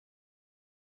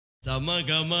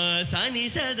Samagama sani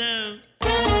sada,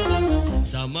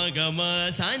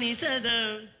 samagama sani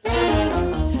sada,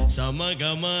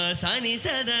 samagama sani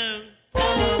sada,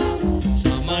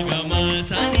 samagama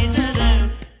sani sada,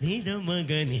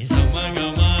 nidamagani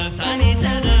samagama sani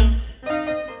sada,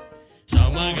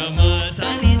 samagama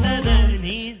sani sada,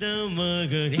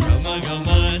 nidamagani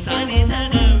samagama sani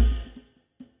sada,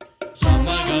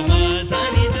 samagama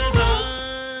sani sada,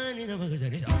 nidamagani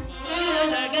samagani sada.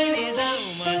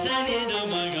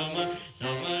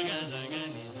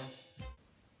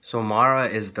 So Mara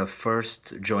is the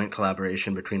first joint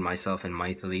collaboration between myself and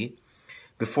Mythili.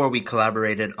 Before, we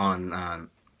collaborated on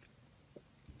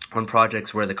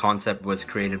projects where the concept was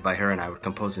created by her and I would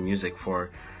compose the music for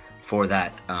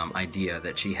that idea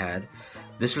that she had.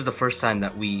 This was the first time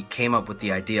that we came up with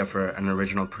the idea for an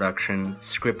original production,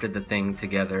 scripted the thing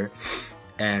together,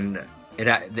 and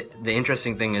the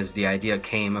interesting thing is the idea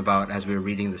came about as we were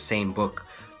reading the same book,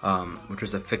 which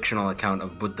was a fictional account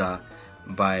of Buddha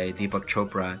by Deepak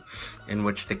Chopra, in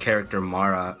which the character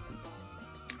Mara,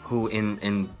 who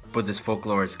in Buddhist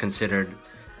folklore is considered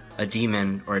a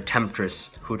demon or a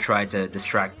temptress who tried to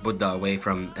distract Buddha away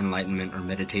from enlightenment or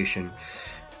meditation.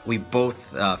 We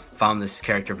both found this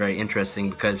character very interesting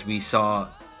because we saw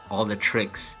all the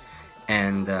tricks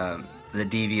and the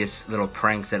devious little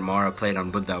pranks that Mara played on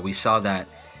Buddha. We saw that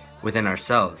within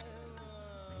ourselves.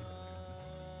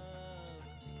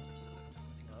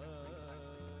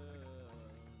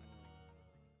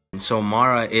 And so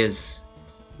Mara is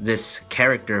this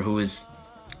character who is,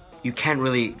 you can't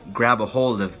really grab a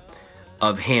hold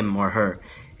of him or her.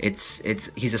 He's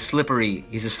a slippery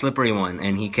one,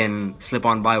 and he can slip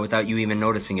on by without you even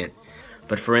noticing it.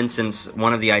 But for instance,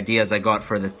 one of the ideas I got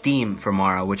for the theme for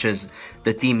Mara, which is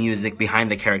the theme music behind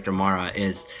the character Mara,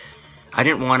 is I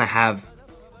didn't want to have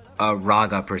a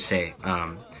raga per se,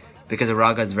 because a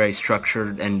raga is very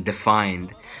structured and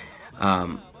defined.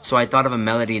 So I thought of a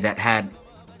melody that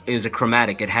it was a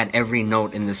chromatic. It had every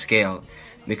note in the scale,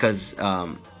 because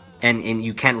and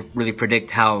you can't really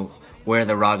predict where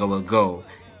the raga will go.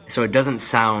 So it doesn't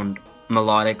sound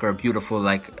melodic or beautiful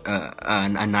like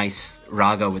a nice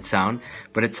raga would sound,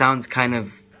 but it sounds kind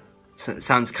of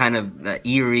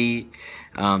eerie,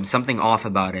 something off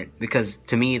about it. Because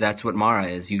to me, that's what Mara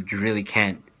is. You really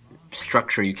can't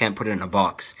structure. You can't put it in a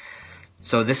box.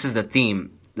 So this is the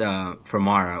theme for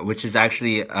Mara, which is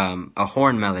actually a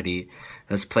horn melody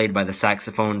that's played by the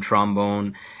saxophone,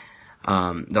 trombone,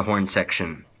 the horn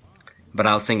section. But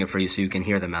I'll sing it for you so you can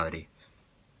hear the melody.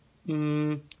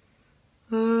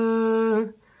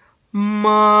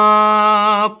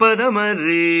 Ma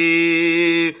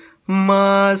padamari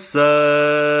ma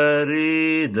sa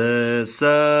ri da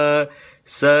sa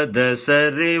sa da sa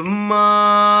ri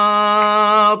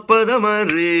ma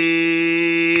padamari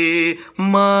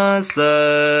ma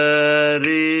sa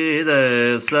ri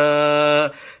da sa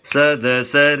sa da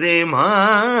sa ri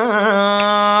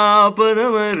ma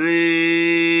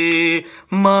padamari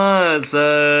ma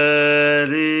sa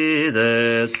ri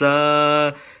da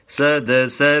sa sa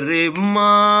sa ri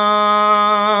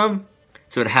ma.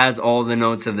 So it has all the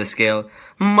notes of the scale.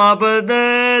 Ma pa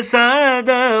da sa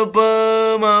da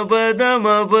pa ma pa da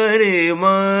ma pa ri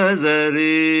ma sa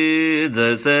ri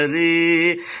da sa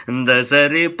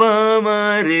ri pa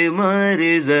ma ri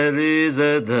sa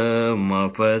da ma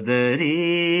pa da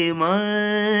ri ma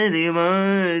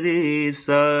ri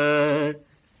sa.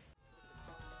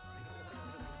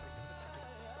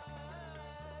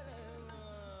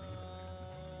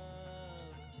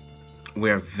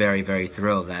 We're very, very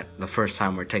thrilled that the first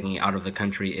time we're taking it out of the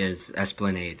country is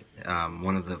Esplanade,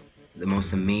 one of the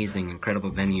most amazing,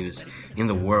 incredible venues in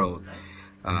the world,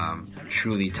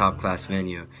 truly top-class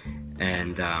venue.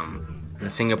 And the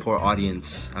Singapore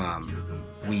audience,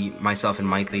 myself and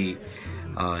Mythili,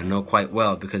 know quite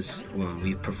well because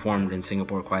we performed in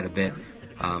Singapore quite a bit.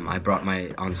 I brought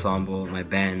my ensemble, my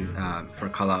band, for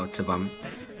Kala Utsavam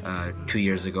 2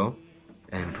 years ago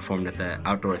and performed at the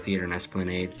outdoor theater in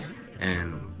Esplanade.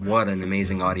 And what an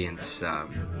amazing audience,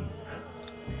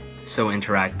 so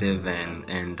interactive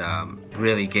and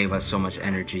really gave us so much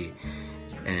energy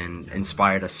and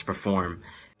inspired us to perform.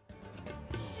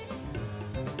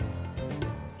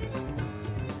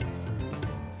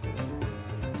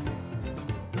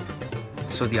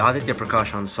 So the Aditya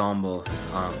Prakash ensemble,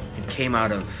 it came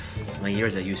out of my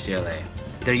years at UCLA.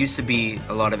 There used to be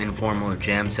a lot of informal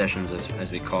jam sessions,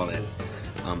 as we call it,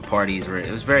 parties where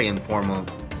it was very informal.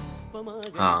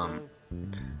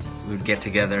 We would get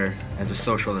together as a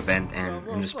social event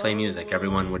and just play music.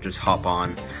 Everyone would just hop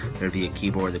on. There'd be a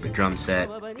keyboard, there'd be a drum set,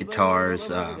 guitars,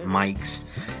 mics,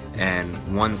 and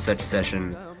one such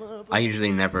session I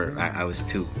usually never, I was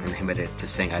too inhibited to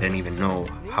sing. I didn't even know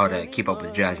how to keep up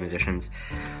with jazz musicians.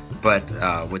 But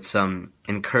with some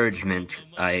encouragement,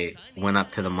 I went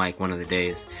up to the mic one of the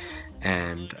days,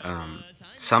 and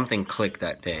something clicked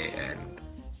that day. And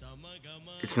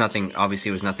it's nothing, obviously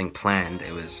it was nothing planned,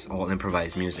 it was all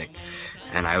improvised music.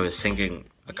 And I was singing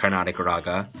a Carnatic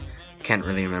raga. Can't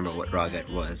really remember what raga it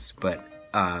was, but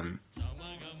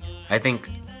I think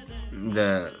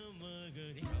the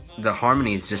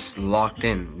harmonies just locked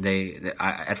in.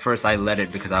 At first I led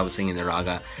it because I was singing the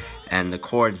raga, and the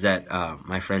chords that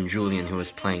my friend Julian, who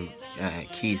was playing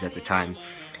keys at the time,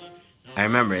 I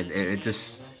remember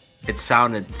it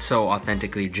sounded so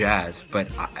authentically jazz, but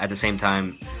at the same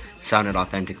time sounded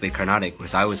authentically Carnatic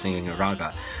because I was singing a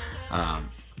raga.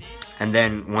 And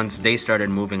then once they started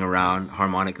moving around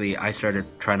harmonically, I started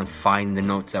trying to find the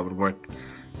notes that would work,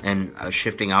 and I was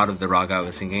shifting out of the raga I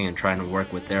was singing and trying to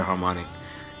work with their harmonic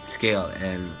scale.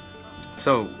 And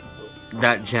so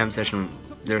that jam session,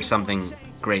 there's something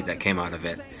great that came out of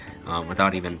it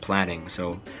without even planning.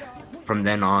 So from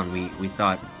then on, we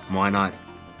thought, why not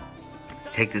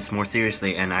take this more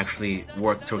seriously and actually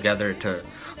work together to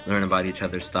learn about each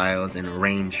other's styles and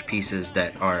arrange pieces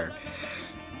that are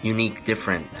unique,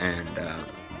 different, and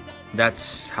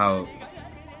that's how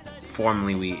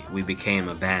formally we became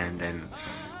a band,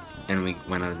 and we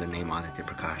went under the name Aditya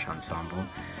Prakash Ensemble.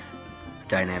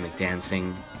 Dynamic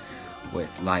dancing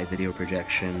with live video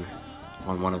projection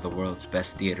on one of the world's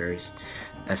best theaters,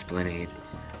 Esplanade,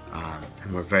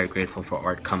 and we're very grateful for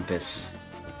Art Compass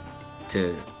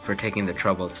for taking the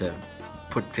trouble to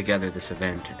put together this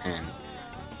event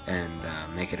and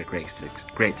make it a great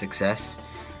success.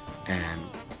 And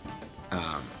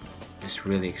just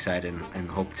really excited and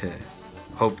hope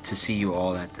to see you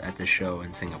all at the show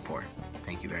in Singapore.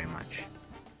 Thank you very much.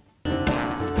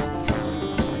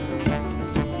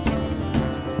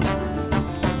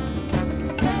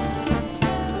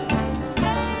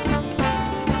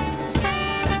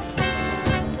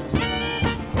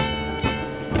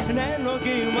 Nano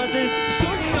ki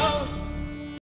mat